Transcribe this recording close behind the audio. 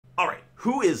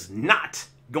who is not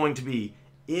going to be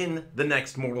in the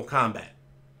next Mortal Kombat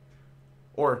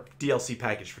or DLC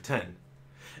package for 10.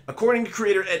 According to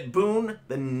creator Ed Boon,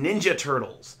 the Ninja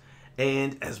Turtles.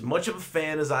 And as much of a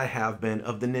fan as I have been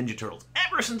of the Ninja Turtles,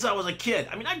 ever since I was a kid.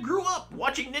 I mean, I grew up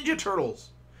watching Ninja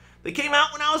Turtles. They came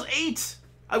out when I was 8.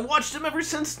 I watched them ever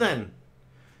since then.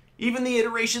 Even the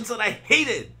iterations that I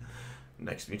hated.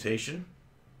 Next mutation.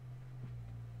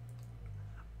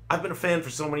 I've been a fan for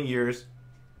so many years.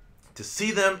 To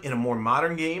see them in a more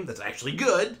modern game that's actually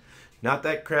good, not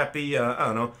that crappy, I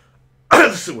don't know,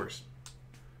 the sewers.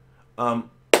 Where's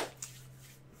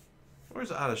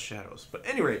Out of Shadows? But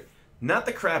anyway, not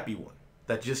the crappy one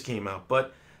that just came out,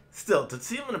 but still, to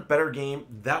see them in a better game,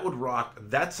 that would rock.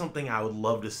 That's something I would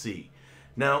love to see.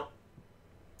 Now,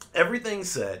 everything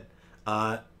said,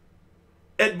 Ed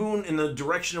Boon in the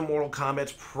direction of Mortal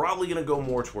Kombat's probably going to go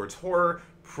more towards horror,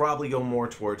 probably go more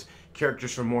towards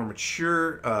characters from more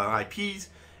mature IPs,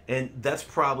 and that's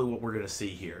probably what we're going to see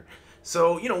here.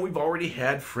 So, you know, we've already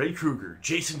had Freddy Krueger,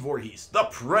 Jason Voorhees, the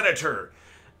Predator.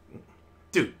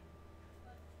 Dude,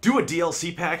 do a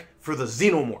DLC pack for the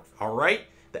Xenomorph, alright?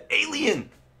 The Alien.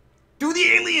 Do the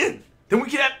Alien. Then we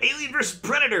could have Alien versus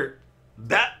Predator.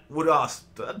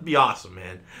 That'd be awesome,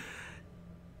 man.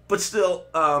 But still,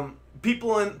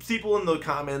 people in the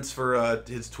comments for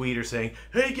his tweet are saying,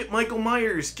 hey, get Michael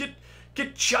Myers, get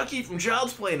Chucky from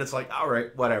Child's Play, and it's like,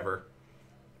 alright, whatever.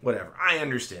 Whatever. I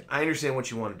understand. I understand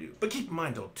what you want to do. But keep in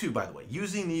mind, though, too, by the way,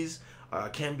 using these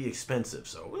can be expensive,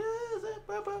 so,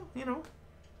 you know.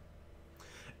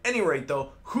 Any rate,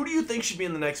 though, who do you think should be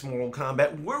in the next Mortal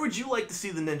Kombat? Where would you like to see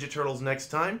the Ninja Turtles next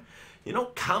time? You know,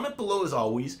 comment below as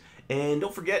always. And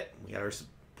don't forget, we got our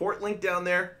support link down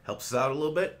there. Helps us out a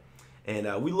little bit.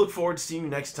 And we look forward to seeing you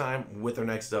next time with our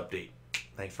next update.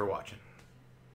 Thanks for watching.